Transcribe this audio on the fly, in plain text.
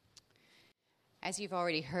As you've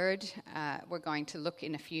already heard, we're going to look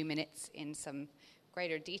in a few minutes in some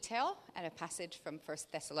greater detail at a passage from 1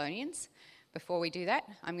 Thessalonians. Before we do that,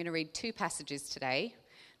 I'm going to read two passages today.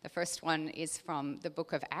 The first one is from the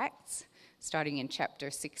book of Acts, starting in chapter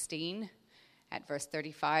 16 at verse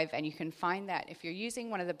 35. And you can find that, if you're using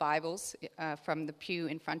one of the Bibles from the pew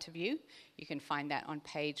in front of you, you can find that on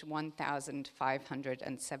page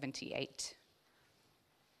 1578.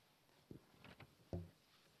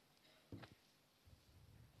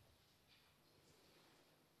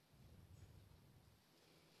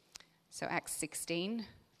 So Acts 16,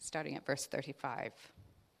 starting at verse 35.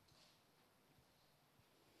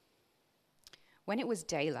 When it was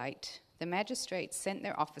daylight, the magistrates sent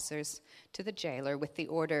their officers to the jailer with the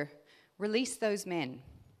order, "Release those men."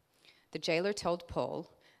 The jailer told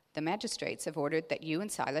Paul, "The magistrates have ordered that you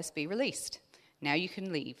and Silas be released. Now you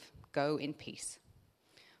can leave. Go in peace."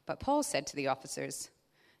 But Paul said to the officers,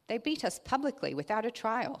 "They beat us publicly without a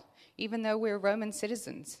trial, even though we're Roman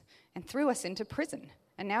citizens, and threw us into prison.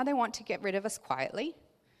 And now they want to get rid of us quietly?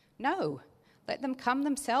 No, let them come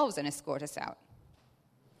themselves and escort us out."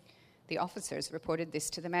 The officers reported this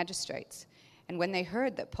to the magistrates, and when they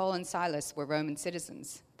heard that Paul and Silas were Roman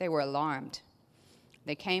citizens, they were alarmed.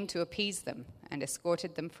 They came to appease them and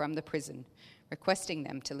escorted them from the prison, requesting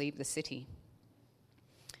them to leave the city.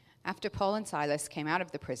 After Paul and Silas came out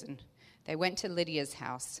of the prison, they went to Lydia's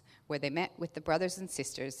house, where they met with the brothers and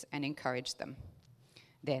sisters and encouraged them.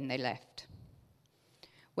 Then they left.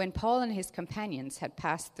 When Paul and his companions had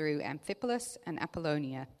passed through Amphipolis and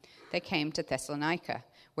Apollonia, they came to Thessalonica,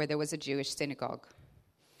 where there was a Jewish synagogue.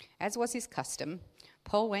 As was his custom,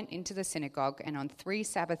 Paul went into the synagogue, and on 3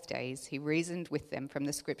 Sabbath days he reasoned with them from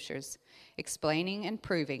the Scriptures, explaining and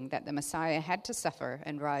proving that the Messiah had to suffer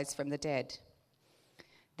and rise from the dead.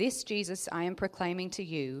 "This Jesus I am proclaiming to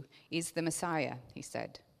you is the Messiah," he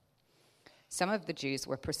said. Some of the Jews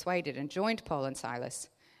were persuaded and joined Paul and Silas,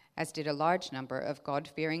 as did a large number of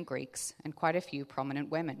God-fearing Greeks and quite a few prominent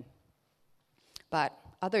women. But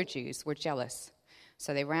other Jews were jealous,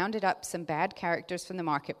 so they rounded up some bad characters from the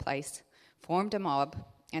marketplace, formed a mob,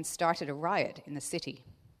 and started a riot in the city.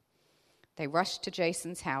 They rushed to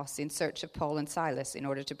Jason's house in search of Paul and Silas in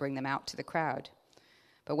order to bring them out to the crowd.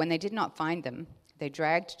 But when they did not find them, they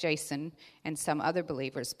dragged Jason and some other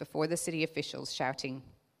believers before the city officials, shouting,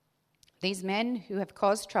 "These men who have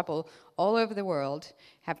caused trouble all over the world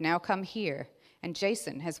have now come here, and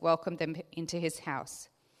Jason has welcomed them into his house.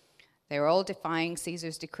 They are all defying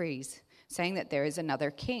Caesar's decrees, saying that there is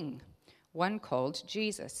another king, one called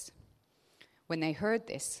Jesus." When they heard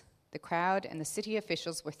this, the crowd and the city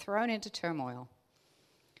officials were thrown into turmoil.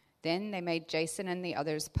 Then they made Jason and the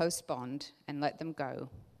others post bond and let them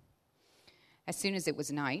go. As soon as it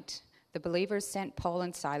was night, the believers sent Paul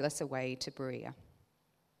and Silas away to Berea.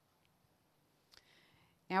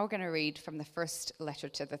 Now we're going to read from the first letter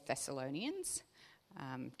to the Thessalonians,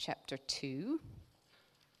 chapter 2.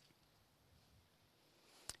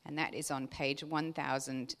 And that is on page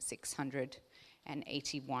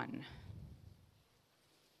 1681.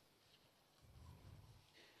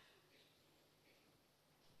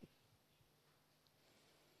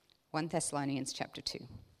 1 Thessalonians chapter 2.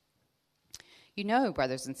 You know,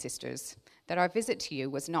 brothers and sisters, that our visit to you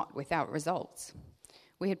was not without results.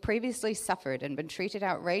 We had previously suffered and been treated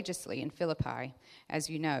outrageously in Philippi, as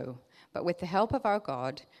you know, but with the help of our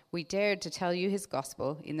God, we dared to tell you his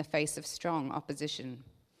gospel in the face of strong opposition.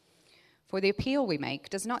 For the appeal we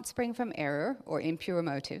make does not spring from error or impure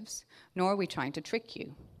motives, nor are we trying to trick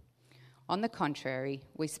you. On the contrary,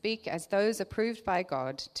 we speak as those approved by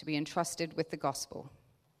God to be entrusted with the gospel.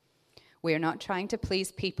 We are not trying to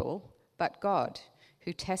please people, but God,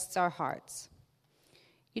 who tests our hearts.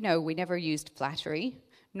 You know, we never used flattery,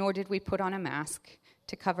 nor did we put on a mask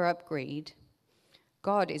to cover up greed.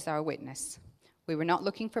 God is our witness. We were not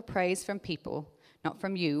looking for praise from people, not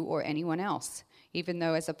from you or anyone else, even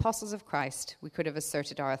though as apostles of Christ we could have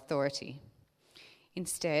asserted our authority.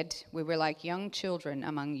 Instead, we were like young children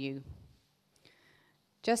among you.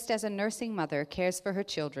 Just as a nursing mother cares for her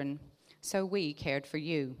children, so we cared for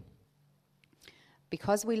you.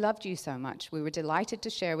 Because we loved you so much, we were delighted to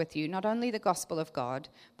share with you not only the gospel of God,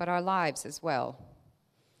 but our lives as well.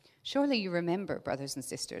 Surely you remember, brothers and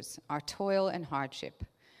sisters, our toil and hardship.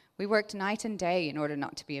 We worked night and day in order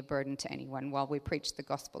not to be a burden to anyone while we preached the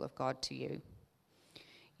gospel of God to you.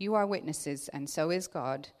 You are witnesses, and so is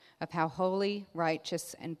God, of how holy,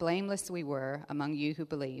 righteous, and blameless we were among you who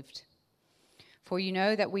believed. For you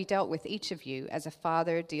know that we dealt with each of you as a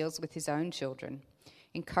father deals with his own children,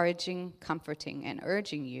 encouraging, comforting, and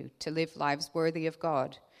urging you to live lives worthy of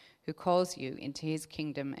God, who calls you into his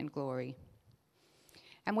kingdom and glory.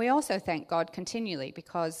 And we also thank God continually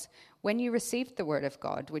because when you received the word of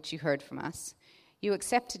God, which you heard from us, you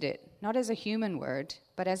accepted it, not as a human word,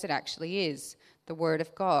 but as it actually is, the word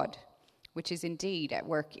of God, which is indeed at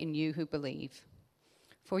work in you who believe.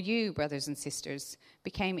 For you, brothers and sisters,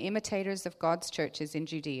 became imitators of God's churches in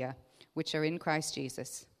Judea, which are in Christ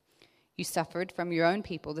Jesus. You suffered from your own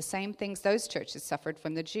people the same things those churches suffered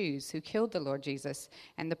from the Jews who killed the Lord Jesus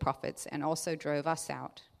and the prophets and also drove us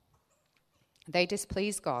out. They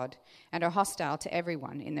displease God and are hostile to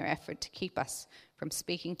everyone in their effort to keep us from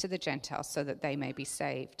speaking to the Gentiles so that they may be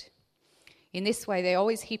saved. In this way, they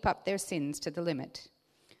always heap up their sins to the limit.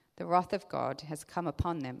 The wrath of God has come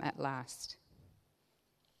upon them at last.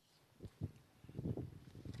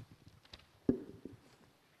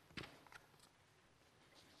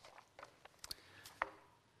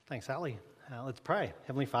 Thanks, Ali. Let's pray.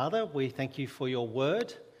 Heavenly Father, we thank you for your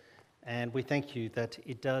word, and we thank you that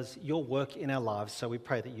it does your work in our lives, so we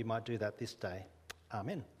pray that you might do that this day.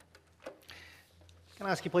 Amen. Can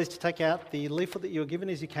I ask you please to take out the leaflet that you were given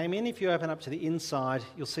as you came in? If you open up to the inside,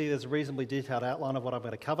 you'll see there's a reasonably detailed outline of what I'm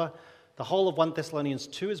going to cover. The whole of 1 Thessalonians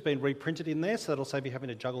 2 has been reprinted in there, so that'll save you having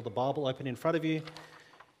to juggle the Bible open in front of you.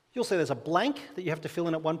 You'll see there's a blank that you have to fill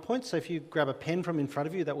in at one point, so if you grab a pen from in front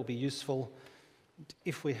of you, that will be useful.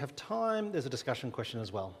 If we have time, there's a discussion question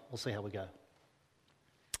as well. We'll see how we go.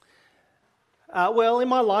 Well, in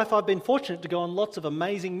my life, I've been fortunate to go on lots of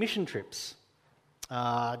amazing mission trips.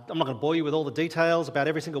 I'm not going to bore you with all the details about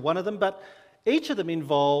every single one of them, but each of them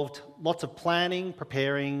involved lots of planning,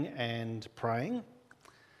 preparing, and praying.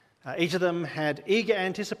 Each of them had eager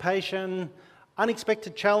anticipation,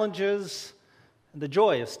 unexpected challenges, and the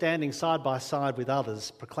joy of standing side by side with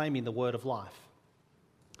others, proclaiming the word of life.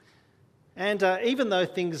 And even though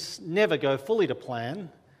things never go fully to plan,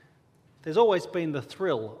 there's always been the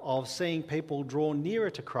thrill of seeing people draw nearer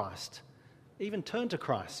to Christ, even turn to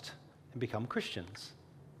Christ and become Christians.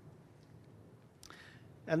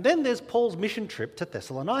 And then there's Paul's mission trip to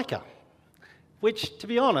Thessalonica, which, to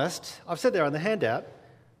be honest, I've said there on the handout,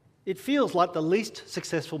 it feels like the least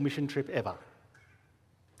successful mission trip ever.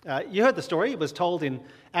 You heard the story. It was told in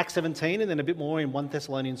Acts 17 and then a bit more in 1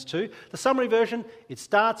 Thessalonians 2. The summary version, it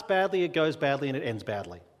starts badly, it goes badly, and it ends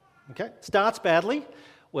badly. Okay? Starts badly.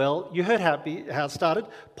 Well, you heard how it started.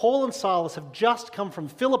 Paul and Silas have just come from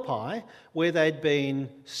Philippi, where they'd been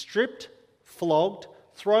stripped, flogged,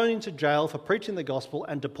 thrown into jail for preaching the gospel,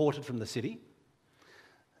 and deported from the city.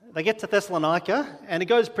 They get to Thessalonica, and it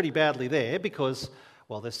goes pretty badly there because,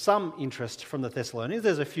 well, there's some interest from the Thessalonians.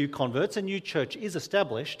 There's a few converts. A new church is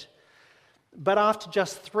established. But after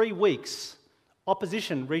just 3 weeks,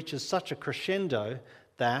 opposition reaches such a crescendo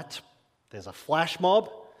that there's a flash mob,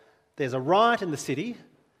 there's a riot in the city,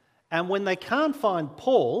 and when they can't find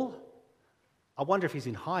Paul, I wonder if he's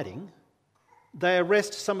in hiding, they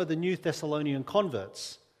arrest some of the new Thessalonian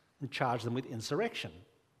converts and charge them with insurrection.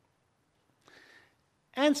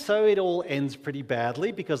 And so it all ends pretty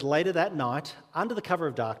badly because later that night, under the cover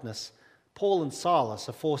of darkness, Paul and Silas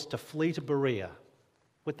are forced to flee to Berea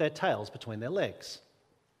with their tails between their legs.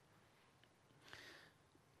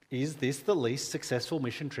 Is this the least successful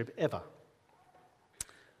mission trip ever?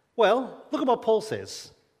 Well, look at what Paul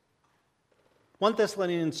says. 1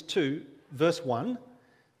 Thessalonians 2, verse 1,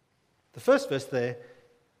 the first verse there,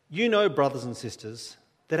 you know, brothers and sisters,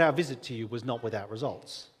 that our visit to you was not without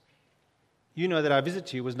results. You know that our visit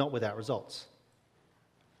to you was not without results.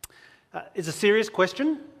 It's a serious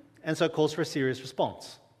question, and so it calls for a serious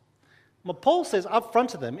response. What Paul says up front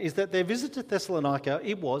to them is that their visit to Thessalonica,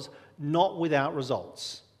 it was not without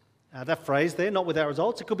results. That phrase there, not without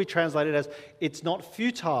results, it could be translated as it's not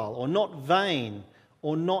futile or not vain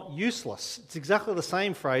or not useless. It's exactly the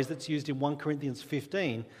same phrase that's used in 1 Corinthians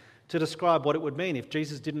 15 to describe what it would mean if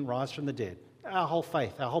Jesus didn't rise from the dead. Our whole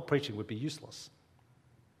faith, our whole preaching would be useless.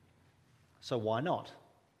 So why not?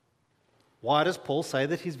 Why does Paul say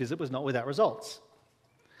that his visit was not without results?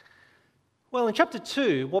 Well, in chapter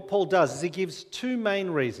 2, what Paul does is he gives two main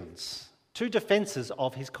reasons, two defences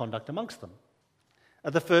of his conduct amongst them.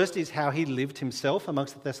 The first is how he lived himself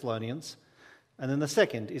amongst the Thessalonians, and then the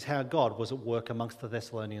second is how God was at work amongst the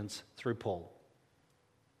Thessalonians through Paul.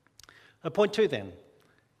 Point 2 then,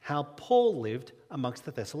 how Paul lived amongst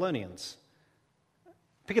the Thessalonians.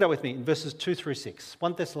 Pick it up with me in verses 2 through 6.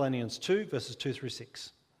 1 Thessalonians 2, verses 2 through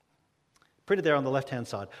 6. Printed there on the left-hand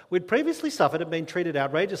side. We'd previously suffered and been treated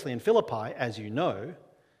outrageously in Philippi, as you know,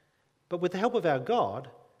 but with the help of our God,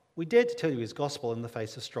 we dared to tell you his gospel in the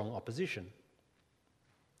face of strong opposition.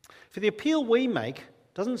 For the appeal we make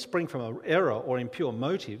doesn't spring from an error or impure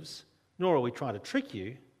motives, nor are we trying to trick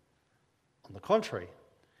you. On the contrary,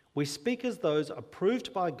 we speak as those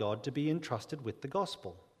approved by God to be entrusted with the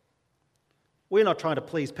gospel. We're not trying to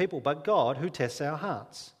please people, but God who tests our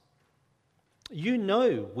hearts. You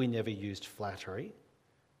know we never used flattery,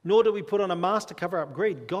 nor do we put on a mask to cover up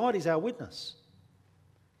greed. God is our witness.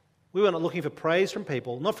 We were not looking for praise from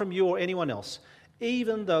people, not from you or anyone else,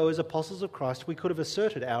 even though as apostles of Christ we could have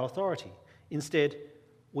asserted our authority. Instead,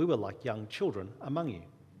 we were like young children among you.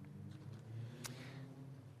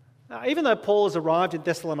 Now, even though Paul has arrived in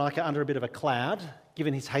Thessalonica under a bit of a cloud,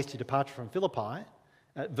 given his hasty departure from Philippi,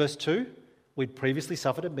 verse 2, we'd previously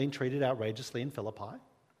suffered and been treated outrageously in Philippi.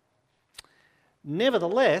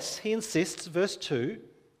 Nevertheless, he insists, verse 2,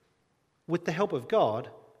 with the help of God,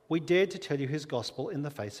 we dared to tell you his gospel in the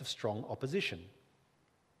face of strong opposition.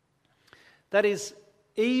 That is,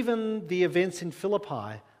 even the events in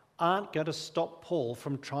Philippi aren't going to stop Paul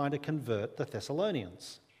from trying to convert the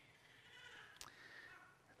Thessalonians.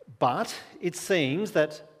 But it seems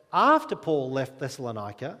that after Paul left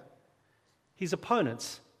Thessalonica, his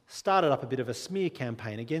opponents started up a bit of a smear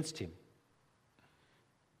campaign against him.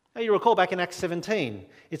 Now, you recall back in Acts 17,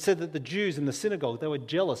 it said that the Jews in the synagogue, they were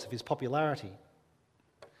jealous of his popularity.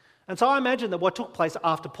 And so I imagine that what took place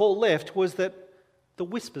after Paul left was that the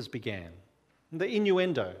whispers began, the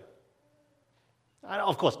innuendo. And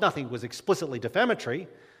of course, nothing was explicitly defamatory,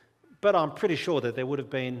 but I'm pretty sure that there would have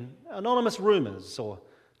been anonymous rumours or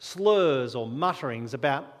slurs or mutterings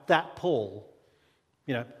about that Paul.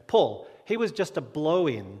 You know, Paul, he was just a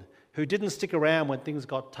blow-in who didn't stick around when things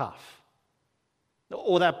got tough.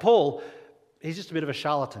 Or that Paul, he's just a bit of a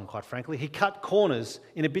charlatan, quite frankly. He cut corners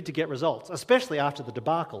in a bid to get results, especially after the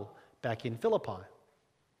debacle back in Philippi.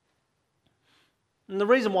 And the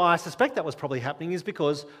reason why I suspect that was probably happening is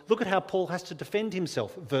because look at how Paul has to defend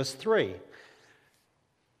himself. Verse 3.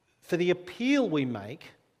 For the appeal we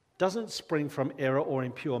make doesn't spring from error or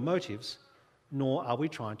impure motives, nor are we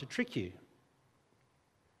trying to trick you.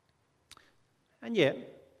 And yet,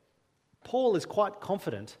 Paul is quite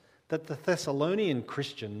confident that the Thessalonian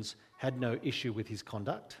Christians had no issue with his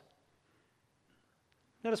conduct.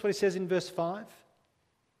 Notice what he says in verse 5.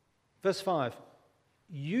 Verse 5,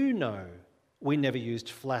 you know we never used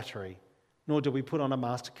flattery, nor do we put on a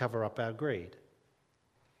mask to cover up our greed.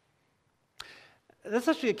 That's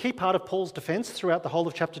actually a key part of Paul's defence throughout the whole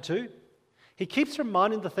of chapter 2. He keeps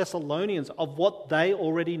reminding the Thessalonians of what they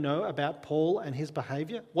already know about Paul and his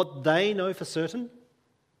behaviour, what they know for certain.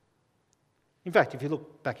 In fact, if you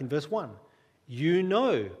look back in verse 1, you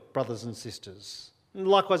know, brothers and sisters. And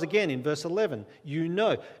likewise again in verse 11, you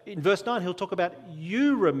know. In verse 9, he'll talk about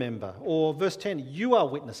you remember, or verse 10, you are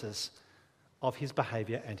witnesses of his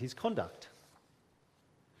behaviour and his conduct.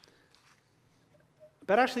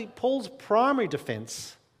 But actually, Paul's primary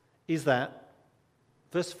defence is that,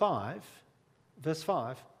 verse 5,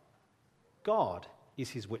 God is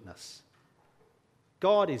his witness.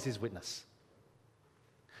 God is his witness.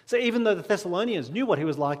 So even though the Thessalonians knew what he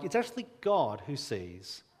was like, it's actually God who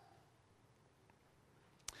sees.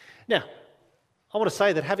 Now, I want to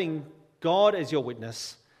say that having God as your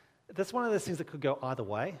witness, that's one of those things that could go either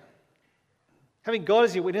way. Having God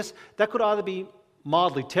as your witness, that could either be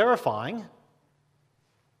mildly terrifying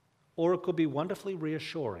or it could be wonderfully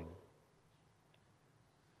reassuring.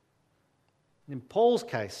 In Paul's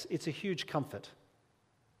case, it's a huge comfort.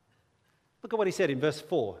 Look at what he said in verse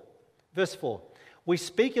 4. Verse 4. We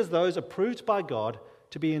speak as those approved by God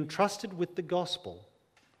to be entrusted with the gospel.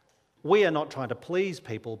 We are not trying to please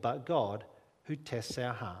people, but God who tests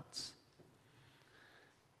our hearts.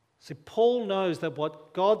 See, Paul knows that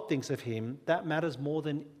what God thinks of him, that matters more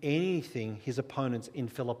than anything his opponents in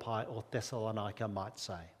Philippi or Thessalonica might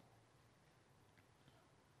say.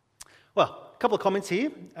 Well, a couple of comments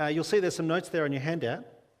here. You'll see there's some notes there on your handout.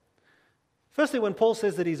 Firstly, when Paul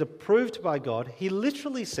says that he's approved by God, he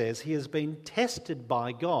literally says he has been tested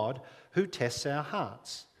by God who tests our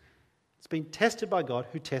hearts. It's been tested by God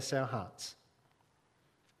who tests our hearts.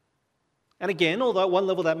 And again, although at one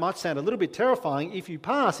level that might sound a little bit terrifying, if you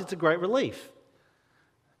pass, it's a great relief.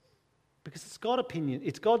 Because it's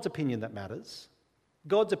God's opinion that matters,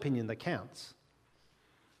 God's opinion that counts.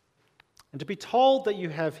 And to be told that you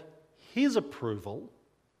have his approval,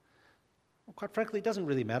 well, quite frankly, it doesn't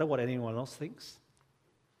really matter what anyone else thinks.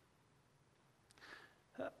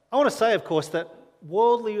 I want to say, of course, that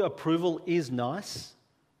worldly approval is nice.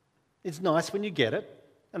 It's nice when you get it.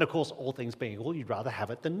 And of course, all things being equal, you'd rather have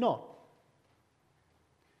it than not.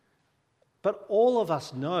 But all of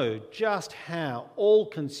us know just how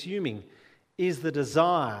all-consuming is the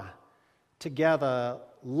desire to gather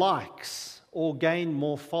likes or gain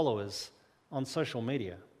more followers on social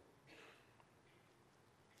media.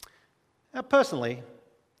 Now, personally,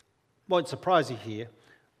 won't surprise you here,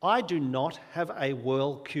 I do not have a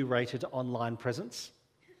well-curated online presence.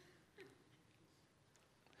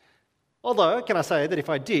 Although, can I say that if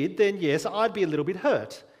I did, then yes, I'd be a little bit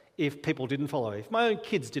hurt if people didn't follow me. If my own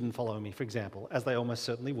kids didn't follow me, for example, as they almost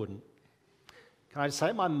certainly wouldn't. Can I just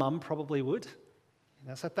say my mum probably would?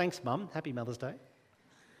 So thanks, Mum. Happy Mother's Day.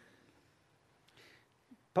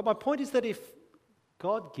 But my point is that if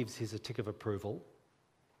God gives his a tick of approval,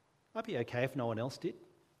 I'd be okay if no one else did.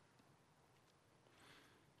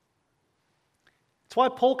 It's why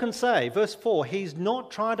Paul can say, verse 4, he's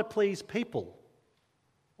not trying to please people.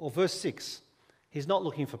 Or verse 6, he's not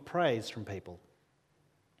looking for praise from people.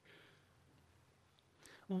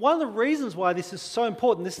 One of the reasons why this is so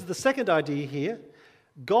important, this is the second idea here,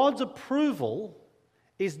 God's approval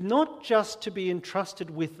is not just to be entrusted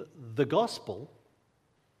with the gospel,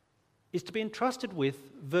 is to be entrusted with,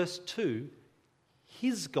 verse 2,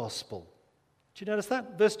 his gospel. Do you notice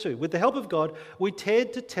that? Verse 2, with the help of God, we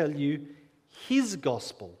dared to tell you his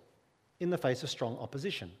gospel in the face of strong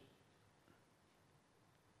opposition.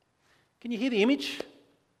 Can you hear the image?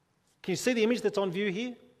 Can you see the image that's on view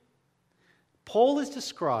here? Paul is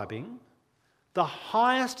describing the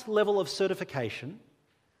highest level of certification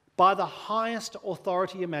by the highest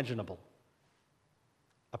authority imaginable,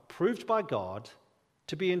 approved by God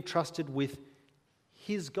to be entrusted with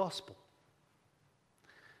his gospel.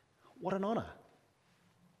 What an honour.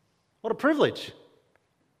 What a privilege.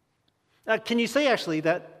 Now, can you see actually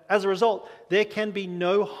that as a result, there can be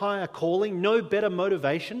no higher calling, no better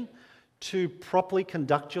motivation to properly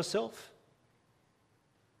conduct yourself?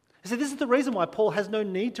 So this is the reason why Paul has no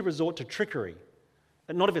need to resort to trickery,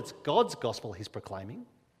 and not if it's God's gospel he's proclaiming.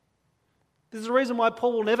 This is the reason why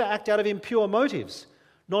Paul will never act out of impure motives,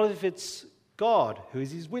 not if it's God who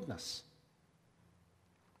is his witness.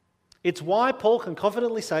 It's why Paul can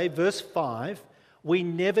confidently say, verse 5, we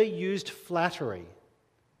never used flattery,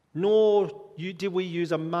 nor did we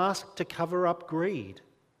use a mask to cover up greed.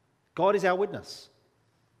 God is our witness.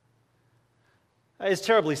 It's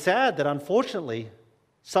terribly sad that, unfortunately,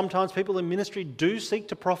 sometimes people in ministry do seek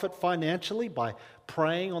to profit financially by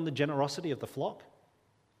preying on the generosity of the flock.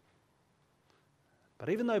 But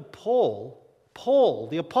even though Paul,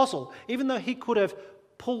 the apostle, even though he could have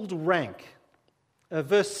pulled rank,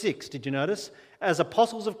 verse 6, did you notice? As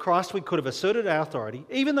apostles of Christ, we could have asserted our authority.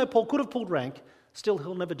 Even though Paul could have pulled rank, still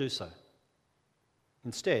he'll never do so.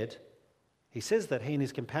 Instead, he says that he and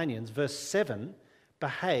his companions, verse 7,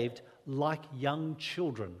 behaved like young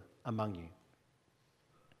children among you.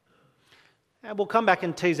 And we'll come back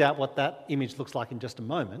and tease out what that image looks like in just a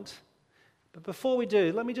moment. But before we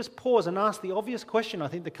do, let me just pause and ask the obvious question I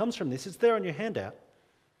think that comes from this. It's there on your handout.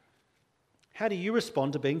 How do you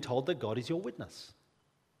respond to being told that God is your witness?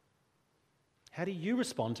 How do you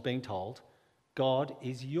respond to being told God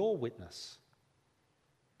is your witness?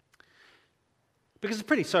 Because it's a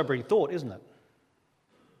pretty sobering thought, isn't it?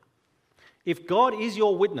 If God is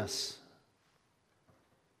your witness,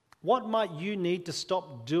 what might you need to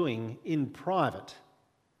stop doing in private,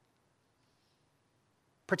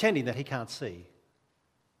 pretending that he can't see?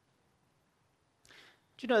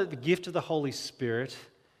 Do you know that the gift of the Holy Spirit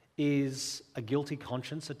is a guilty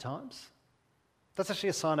conscience at times? That's actually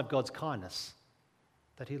a sign of God's kindness,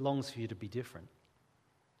 that he longs for you to be different.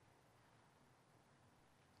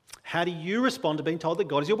 How do you respond to being told that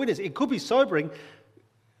God is your witness? It could be sobering,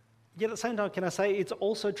 yet at the same time, can I say, it's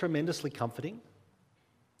also tremendously comforting.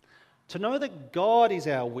 To know that God is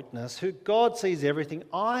our witness, who God sees everything,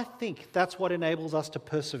 I think that's what enables us to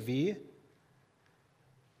persevere.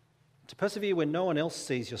 To persevere when no one else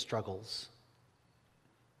sees your struggles,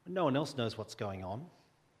 when no one else knows what's going on.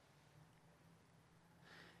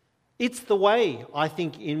 It's the way, I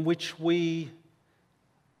think, in which we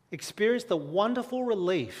experience the wonderful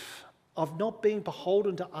relief of not being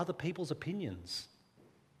beholden to other people's opinions.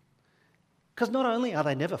 Because not only are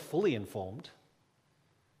they never fully informed,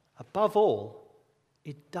 above all,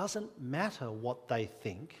 it doesn't matter what they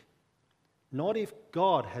think, not if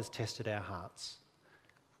God has tested our hearts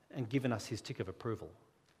and given us his tick of approval.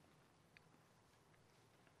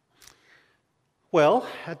 Well,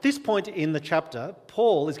 at this point in the chapter,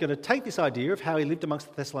 Paul is going to take this idea of how he lived amongst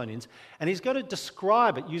the Thessalonians and he's going to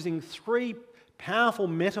describe it using three powerful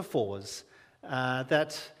metaphors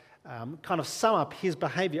that kind of sum up his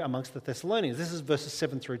behaviour amongst the Thessalonians. This is verses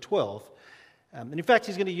 7 through 12. And in fact,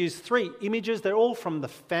 he's going to use three images. They're all from the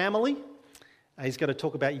family. He's going to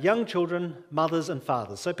talk about young children, mothers and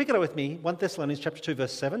fathers. So pick it up with me, 1 Thessalonians chapter 2,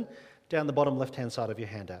 verse 7, down the bottom left-hand side of your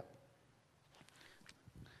handout.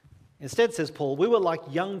 Instead, says Paul, we were like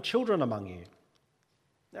young children among you.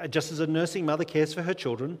 Just as a nursing mother cares for her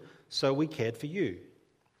children, so we cared for you.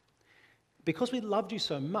 Because we loved you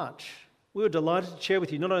so much, we were delighted to share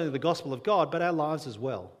with you not only the gospel of God, but our lives as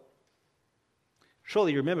well.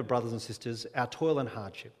 Surely you remember, brothers and sisters, our toil and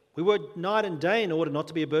hardship. We worked night and day in order not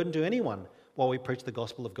to be a burden to anyone while we preach the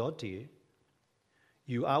gospel of God to you.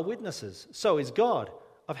 You are witnesses, so is God,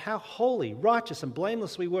 of how holy, righteous and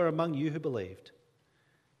blameless we were among you who believed.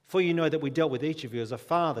 For you know that we dealt with each of you as a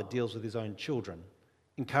father deals with his own children,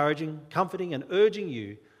 encouraging, comforting and urging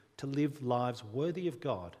you to live lives worthy of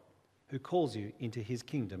God, who calls you into his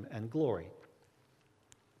kingdom and glory.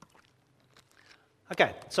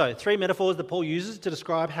 Okay, so 3 metaphors that Paul uses to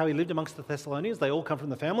describe how he lived amongst the Thessalonians. They all come from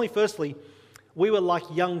the family. Firstly, we were like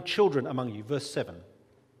young children among you, verse 7.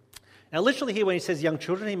 Now, literally here when he says young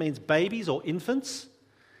children, he means babies or infants,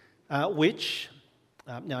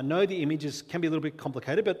 now I know the images can be a little bit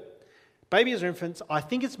complicated, but babies or infants, I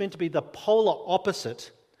think it's meant to be the polar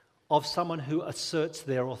opposite of someone who asserts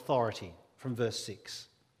their authority from verse 6.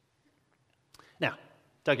 Now,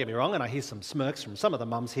 don't get me wrong, and I hear some smirks from some of the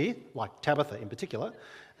mums here, like Tabitha in particular.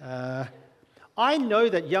 I know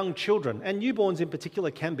that young children, and newborns in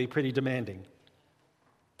particular, can be pretty demanding.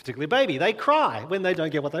 Particularly baby. They cry when they don't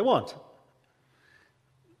get what they want.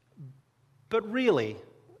 But really,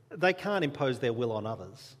 they can't impose their will on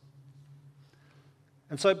others.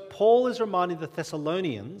 And so Paul is reminding the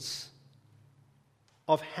Thessalonians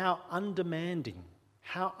of how undemanding,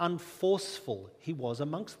 how unforceful he was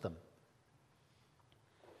amongst them.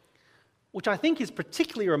 Which I think is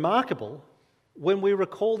particularly remarkable when we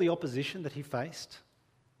recall the opposition that he faced,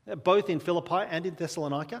 both in Philippi and in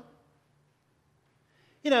Thessalonica.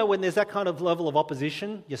 You know, when there's that kind of level of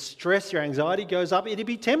opposition, your stress, your anxiety goes up. It'd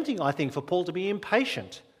be tempting, I think, for Paul to be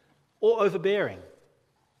impatient or overbearing.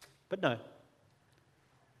 But no,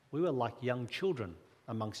 we were like young children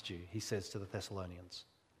amongst you, he says to the Thessalonians.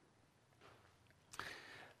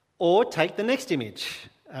 Or take the next image.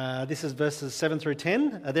 This is verses 7 through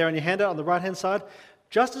 10. There on your handout on the right-hand side.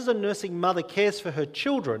 Just as a nursing mother cares for her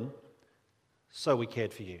children, so we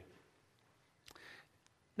cared for you.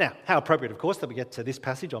 Now, how appropriate, of course, that we get to this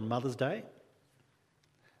passage on Mother's Day.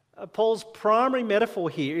 Paul's primary metaphor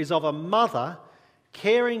here is of a mother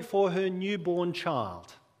caring for her newborn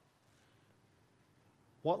child.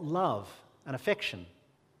 What love and affection.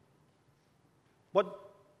 What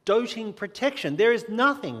doting protection. There is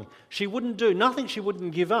nothing she wouldn't do, nothing she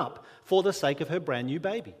wouldn't give up for the sake of her brand new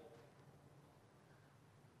baby.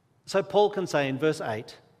 So Paul can say in verse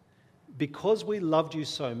 8, because we loved you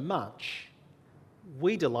so much,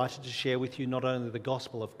 we delighted to share with you not only the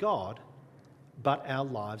gospel of God, but our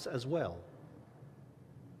lives as well.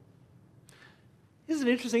 Isn't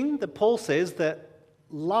it interesting that Paul says that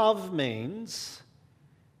love means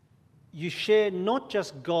you share not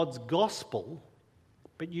just God's gospel,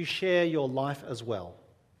 but you share your life as well?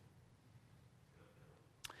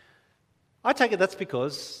 I take it that's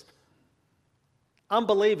because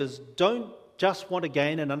unbelievers don't just want to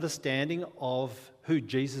gain an understanding of who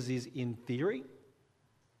Jesus is in theory.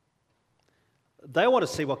 They want to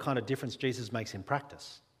see what kind of difference Jesus makes in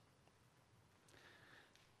practice.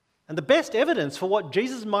 And the best evidence for what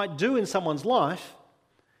Jesus might do in someone's life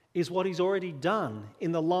is what he's already done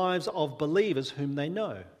in the lives of believers whom they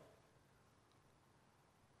know.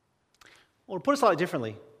 Or to put it slightly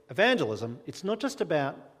differently, evangelism, it's not just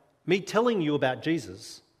about me telling you about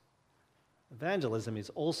Jesus. Evangelism is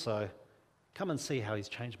also, come and see how he's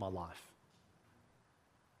changed my life.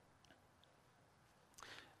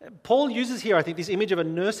 Paul uses here, I think, this image of a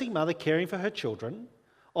nursing mother caring for her children,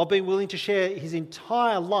 of being willing to share his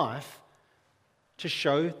entire life to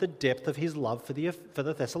show the depth of his love for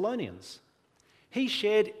the Thessalonians. He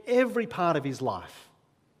shared every part of his life.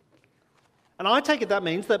 And I take it that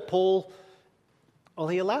means that Paul,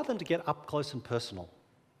 he allowed them to get up close and personal.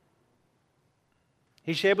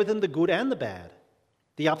 He shared with them the good and the bad,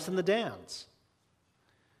 the ups and the downs.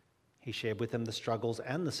 He shared with them the struggles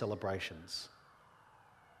and the celebrations.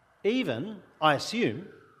 Even, I assume,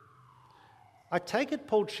 I take it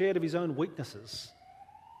Paul shared of his own weaknesses,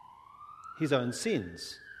 his own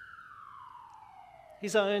sins,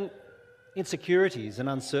 his own insecurities and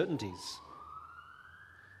uncertainties.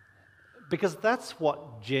 Because that's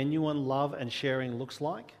what genuine love and sharing looks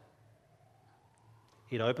like.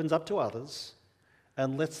 It opens up to others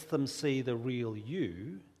and lets them see the real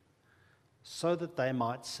you so that they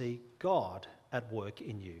might see God at work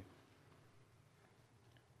in you.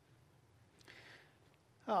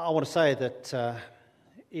 I want to say that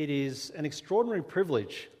it is an extraordinary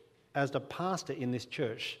privilege as a pastor in this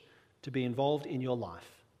church to be involved in your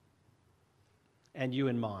life and you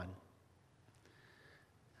and mine.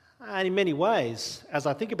 And in many ways, as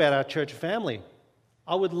I think about our church family,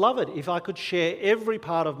 I would love it if I could share every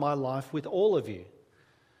part of my life with all of you.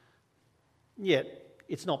 Yet,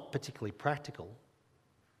 it's not particularly practical.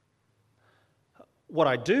 What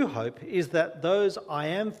I do hope is that those I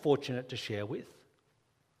am fortunate to share with,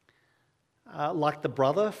 like the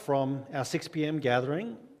brother from our 6 p.m.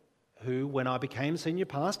 gathering, who, when I became senior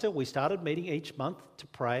pastor, we started meeting each month to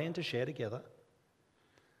pray and to share together.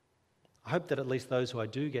 I hope that at least those who I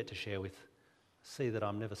do get to share with see that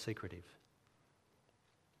I'm never secretive.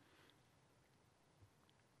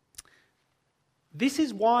 This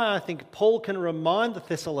is why I think Paul can remind the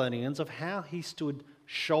Thessalonians of how he stood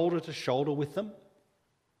shoulder to shoulder with them.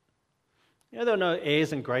 There are no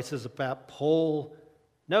airs and graces about Paul,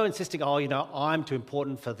 no insisting, I'm too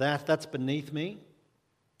important for that, that's beneath me.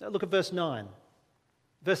 Now look at verse 9.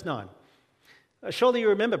 Verse 9. Surely you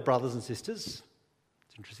remember, brothers and sisters.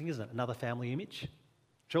 It's interesting, isn't it? Another family image.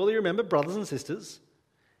 Surely you remember, brothers and sisters,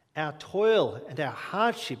 our toil and our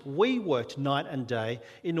hardship. We worked night and day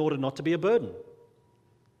in order not to be a burden.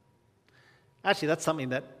 Actually, that's something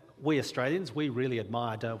that we Australians, we really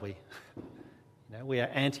admire, don't we? We are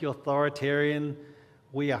anti-authoritarian.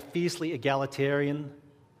 We are fiercely egalitarian.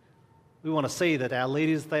 We want to see that our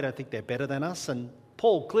leaders, they don't think they're better than us. And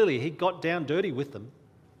Paul, clearly, he got down dirty with them.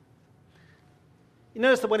 You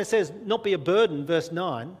notice that when it says not be a burden, verse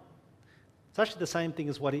 9, it's actually the same thing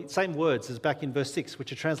as same words as back in verse 6,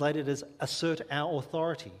 which are translated as assert our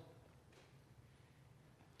authority.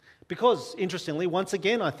 Because, interestingly, once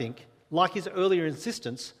again, I think, like his earlier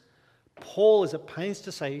insistence, Paul is at pains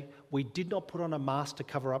to say we did not put on a mask to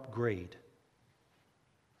cover up greed.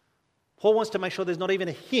 Paul wants to make sure there's not even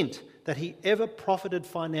a hint that he ever profited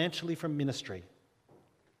financially from ministry.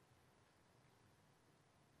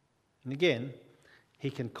 And again, he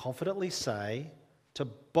can confidently say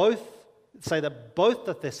that both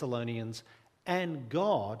the Thessalonians and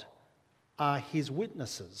God are his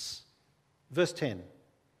witnesses. Verse 10.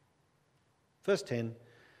 Verse 10.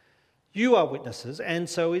 You are witnesses, and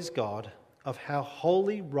so is God, of how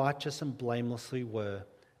holy, righteous, and blameless we were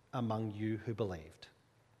among you who believed.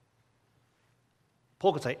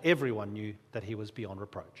 Paul could say everyone knew that he was beyond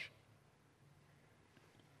reproach.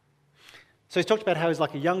 So he's talked about how he's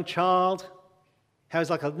like a young child, how he's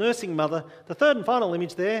like a nursing mother. The third and final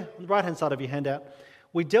image there, on the right-hand side of your handout,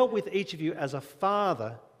 we dealt with each of you as a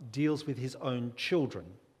father deals with his own children.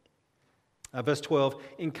 Verse 12,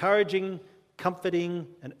 encouraging, comforting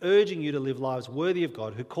and urging you to live lives worthy of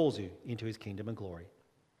God who calls you into his kingdom and glory.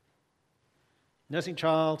 Young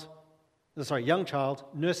child,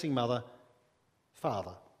 nursing mother,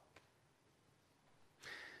 father.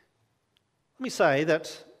 Let me say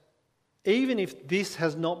that even if this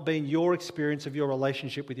has not been your experience of your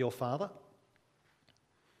relationship with your father,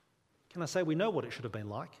 can I say we know what it should have been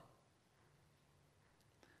like?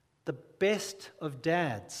 The best of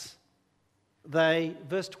dads. They,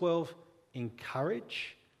 verse 12,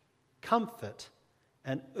 encourage, comfort,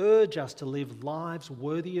 and urge us to live lives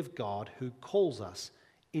worthy of God who calls us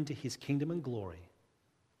into his kingdom and glory.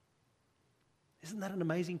 Isn't that an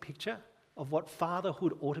amazing picture of what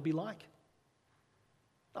fatherhood ought to be like?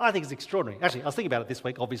 I think it's extraordinary. Actually, I was thinking about it this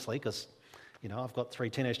week, obviously, because, I've got 3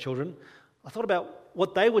 teenage children. I thought about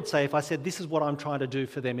what they would say if I said, this is what I'm trying to do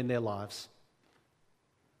for them in their lives.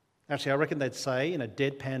 Actually, I reckon they'd say in a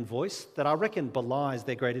deadpan voice that I reckon belies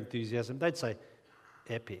their great enthusiasm. They'd say,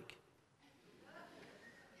 epic.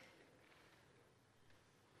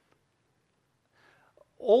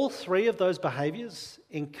 All 3 of those behaviours,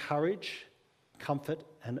 encourage, comfort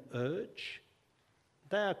and urge,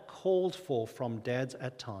 they are called for from dads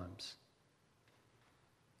at times.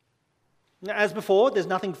 Now, as before, there's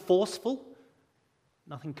nothing forceful,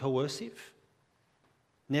 nothing coercive,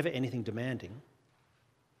 never anything demanding.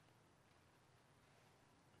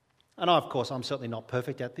 And of course, I'm certainly not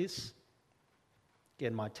perfect at this.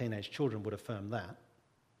 Again, my teenage children would affirm that.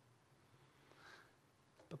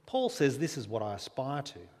 But Paul says this is what I aspire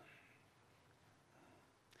to.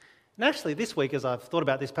 And actually, this week, as I've thought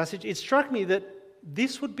about this passage, it struck me that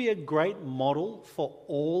this would be a great model for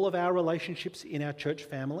all of our relationships in our church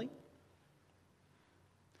family.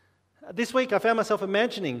 This week, I found myself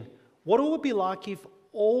imagining what it would be like if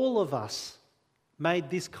all of us made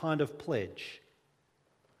this kind of pledge.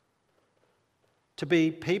 To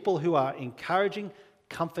be people who are encouraging,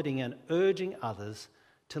 comforting and urging others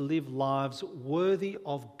to live lives worthy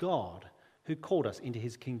of God who called us into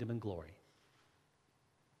his kingdom and glory.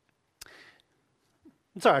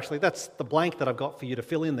 So actually, that's the blank that I've got for you to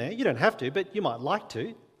fill in there. You don't have to, but you might like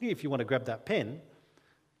to, if you want to grab that pen.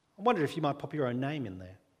 I wonder if you might pop your own name in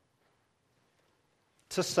there.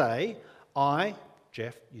 To say,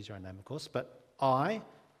 Jeff, use your own name of course, but I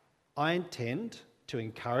intend to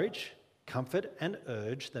encourage, comfort and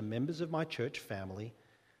urge the members of my church family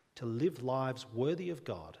to live lives worthy of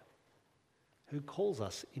God who calls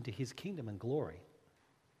us into his kingdom and glory.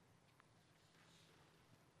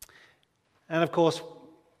 And of course,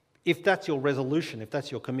 if that's your resolution, if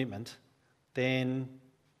that's your commitment, then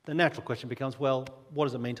the natural question becomes, well, what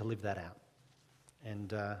does it mean to live that out?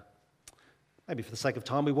 And maybe for the sake of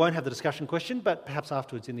time, we won't have the discussion question, but perhaps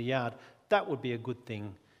afterwards in the yard, that would be a good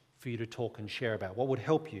thing for you to talk and share about. What would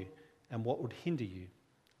help you and what would hinder you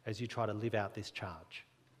as you try to live out this charge?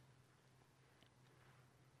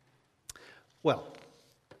 Well,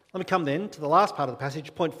 let me come then to the last part of the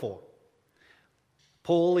passage, point 4.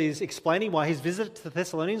 Paul is explaining why his visit to the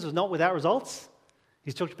Thessalonians was not without results.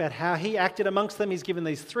 He's talked about how he acted amongst them. He's given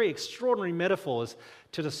these 3 extraordinary metaphors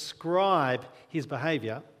to describe his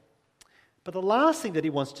behaviour. But the last thing that he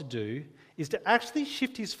wants to do is to actually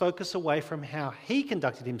shift his focus away from how he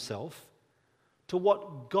conducted himself to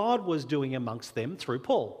what God was doing amongst them through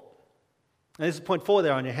Paul. And this is point 4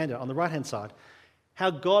 there on your handout, on the right-hand side. How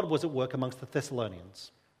God was at work amongst the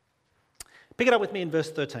Thessalonians. Pick it up with me in verse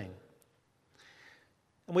 13.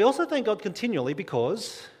 And we also thank God continually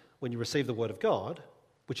because when you received the word of God,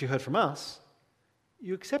 which you heard from us,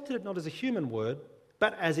 you accepted it not as a human word,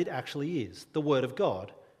 but as it actually is, the word of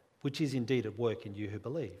God, which is indeed at work in you who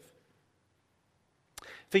believe.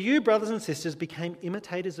 For you, brothers and sisters, became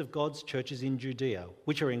imitators of God's churches in Judea,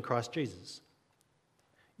 which are in Christ Jesus.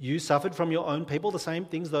 You suffered from your own people the same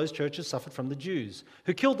things those churches suffered from the Jews,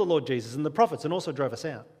 who killed the Lord Jesus and the prophets and also drove us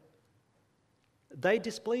out. They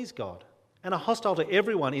displease God and are hostile to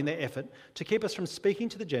everyone in their effort to keep us from speaking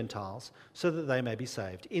to the Gentiles so that they may be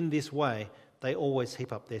saved. In this way, they always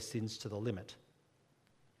heap up their sins to the limit.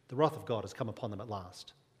 The wrath of God has come upon them at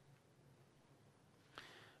last.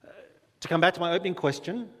 To come back to my opening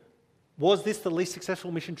question, was this the least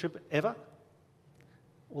successful mission trip ever?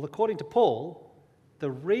 Well, according to Paul, the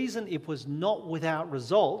reason it was not without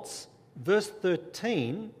results, verse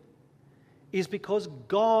 13, is because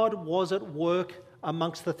God was at work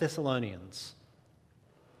amongst the Thessalonians.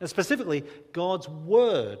 And specifically, God's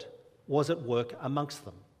word was at work amongst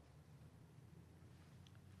them.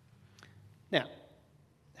 Now,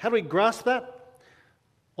 how do we grasp that?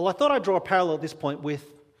 Well, I thought I'd draw a parallel at this point with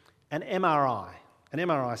an MRI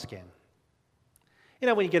scan. You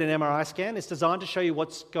know, when you get an MRI scan, it's designed to show you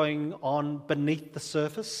what's going on beneath the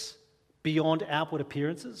surface, beyond outward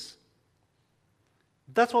appearances.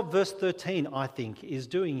 That's what verse 13, I think, is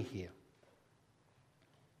doing here.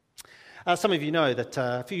 Some of you know that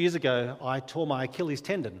a few years ago, I tore my Achilles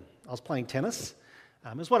tendon. I was playing tennis.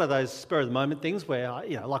 It was one of those spur-of-the-moment things where,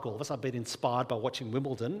 like all of us, I've been inspired by watching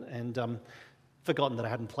Wimbledon and forgotten that I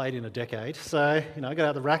hadn't played in a decade. So, I got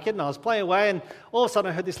out the racket and I was playing away and all of a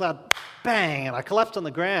sudden I heard this loud bang and I collapsed on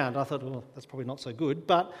the ground. I thought, well, that's probably not so good.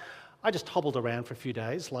 But I just hobbled around for a few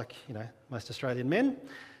days like, most Australian men.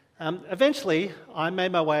 Eventually, I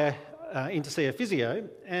made my way in to see a physio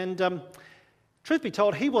and truth be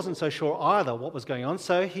told, he wasn't so sure either what was going on.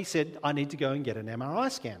 So he said, I need to go and get an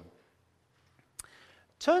MRI scan.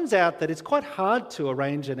 Turns out that it's quite hard to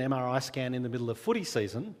arrange an MRI scan in the middle of footy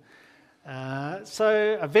season.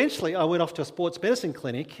 So eventually I went off to a sports medicine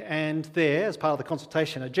clinic and there, as part of the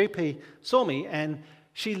consultation, a GP saw me and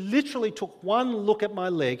she literally took one look at my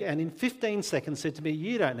leg and in 15 seconds said to me,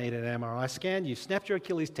 you don't need an MRI scan, you've snapped your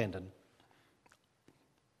Achilles tendon.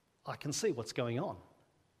 I can see what's going on.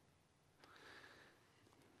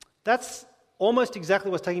 That's almost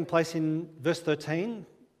exactly what's taking place in verse 13.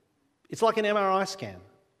 It's like an MRI scan.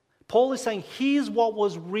 Paul is saying, here's what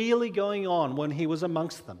was really going on when he was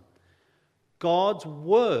amongst them. God's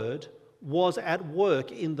word was at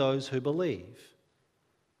work in those who believe.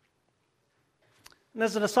 And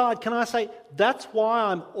as an aside, can I say, that's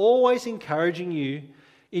why I'm always encouraging you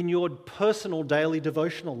in your personal daily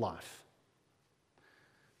devotional life.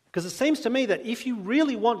 Because it seems to me that if you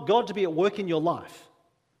really want God to be at work in your life,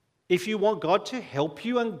 if you want God to help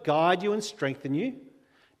you and guide you and strengthen you,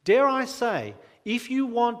 dare I say, if you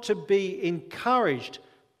want to be encouraged,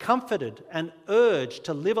 comforted and urged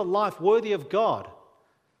to live a life worthy of God,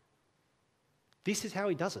 this is how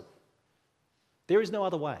he does it. There is no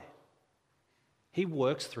other way. He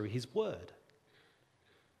works through his word.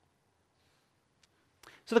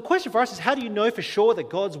 So the question for us is, how do you know for sure that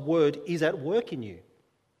God's word is at work in you?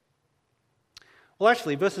 Well,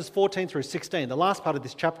 actually, verses 14 through 16, the last part of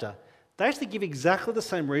this chapter, they actually give exactly the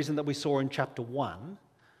same reason that we saw in chapter 1.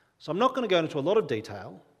 So I'm not going to go into a lot of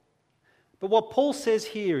detail. But what Paul says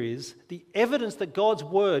here is the evidence that God's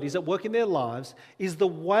word is at work in their lives is the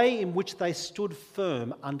way in which they stood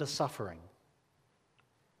firm under suffering.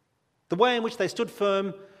 The way in which they stood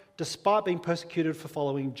firm despite being persecuted for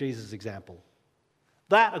following Jesus' example.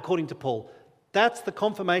 That, according to Paul, that's the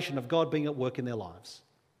confirmation of God being at work in their lives.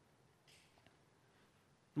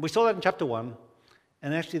 We saw that in chapter 1,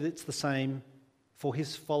 and actually it's the same for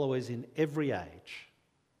his followers in every age.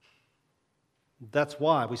 That's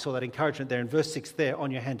why we saw that encouragement there in verse 6 there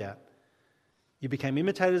on your handout. You became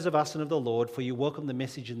imitators of us and of the Lord, for you welcomed the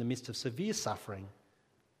message in the midst of severe suffering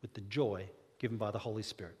with the joy given by the Holy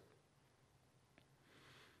Spirit.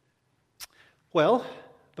 Well,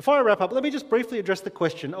 before I wrap up, let me just briefly address the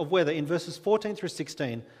question of whether in verses 14 through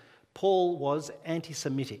 16, Paul was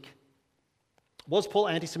anti-Semitic. Was Paul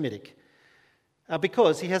anti-Semitic?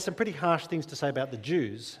 Because he has some pretty harsh things to say about the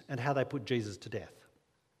Jews and how they put Jesus to death.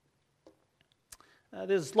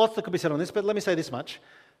 There's lots that could be said on this, but let me say this much.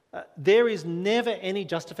 There is never any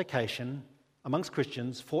justification amongst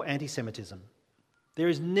Christians for anti-Semitism. There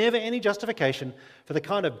is never any justification for the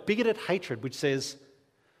kind of bigoted hatred which says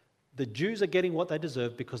the Jews are getting what they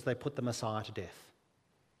deserve because they put the Messiah to death.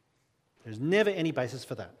 There's never any basis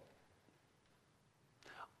for that.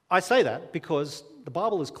 I say that because the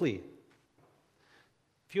Bible is clear.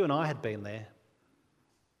 If you and I had been there,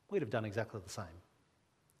 we'd have done exactly the same.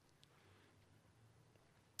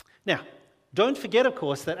 Now, don't forget, of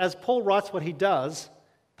course, that as Paul writes what he does,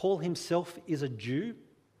 Paul himself is a Jew.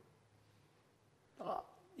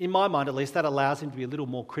 In my mind, at least, that allows him to be a little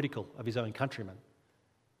more critical of his own countrymen.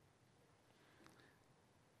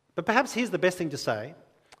 But perhaps here's the best thing to say.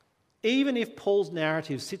 Even if Paul's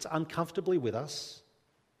narrative sits uncomfortably with us,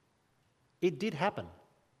 it did happen.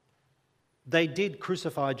 They did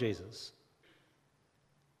crucify Jesus.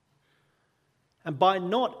 And by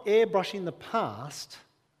not airbrushing the past,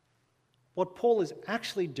 what Paul is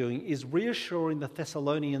actually doing is reassuring the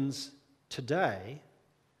Thessalonians today,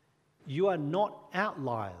 you are not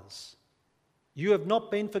outliers. You have not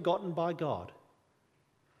been forgotten by God.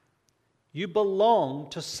 You belong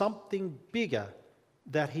to something bigger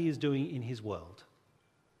that he is doing in his world.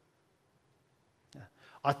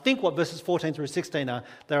 I think what verses 14 through 16 are,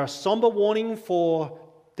 they're a somber warning for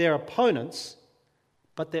their opponents,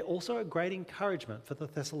 but they're also a great encouragement for the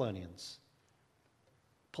Thessalonians.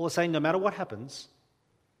 Paul is saying no matter what happens,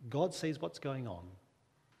 God sees what's going on.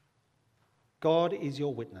 God is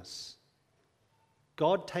your witness.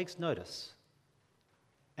 God takes notice,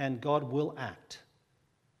 and God will act.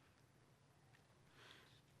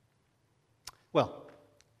 Well,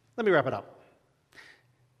 let me wrap it up.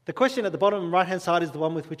 The question at the bottom right-hand side is the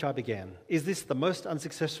one with which I began. Is this the most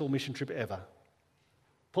unsuccessful mission trip ever?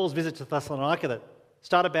 Paul's visit to Thessalonica that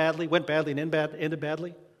started badly, went badly, and ended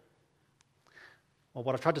badly? Well,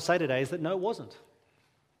 what I've tried to say today is that no, it wasn't.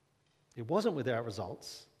 It wasn't without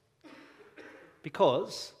results.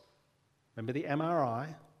 Because, remember the MRI?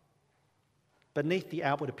 Beneath the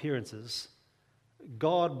outward appearances,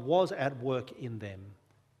 God was at work in them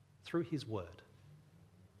through his word.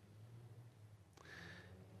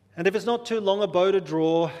 And if it's not too long a bow to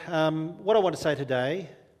draw, what I want to say today,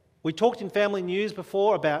 we talked in Family News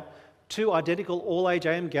before about 2 identical all-age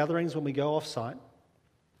AM gatherings when we go off-site.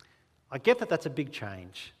 I get that that's a big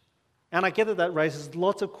change. And I get that that raises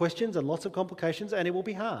lots of questions and lots of complications, and it will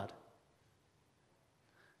be hard.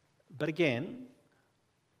 But again,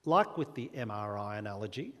 like with the MRI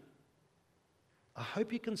analogy, I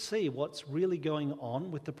hope you can see what's really going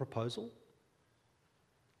on with the proposal,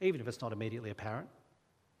 even if it's not immediately apparent.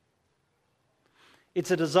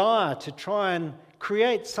 It's a desire to try and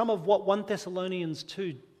create some of what 1 Thessalonians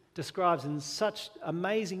 2 describes in such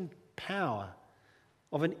amazing power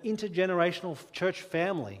of an intergenerational church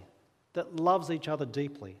family that loves each other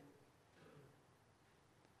deeply.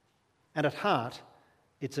 And at heart,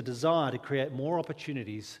 it's a desire to create more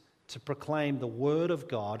opportunities to proclaim the word of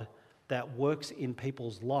God that works in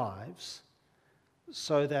people's lives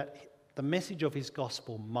so that the message of his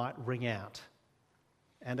gospel might ring out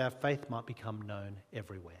and our faith might become known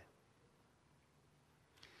everywhere.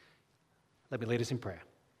 Let me lead us in prayer.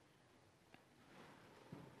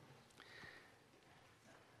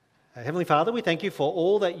 Heavenly Father, we thank you for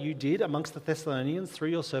all that you did amongst the Thessalonians through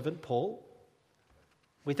your servant Paul.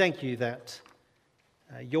 We thank you that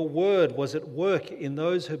your word was at work in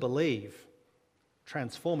those who believe,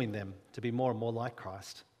 transforming them to be more and more like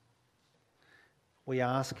Christ. We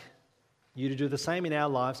ask you to do the same in our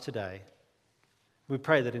lives today. We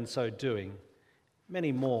pray that in so doing,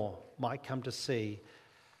 many more might come to see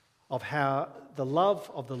of how the love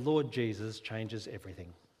of the Lord Jesus changes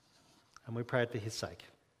everything. And we pray it for his sake.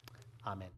 Amen.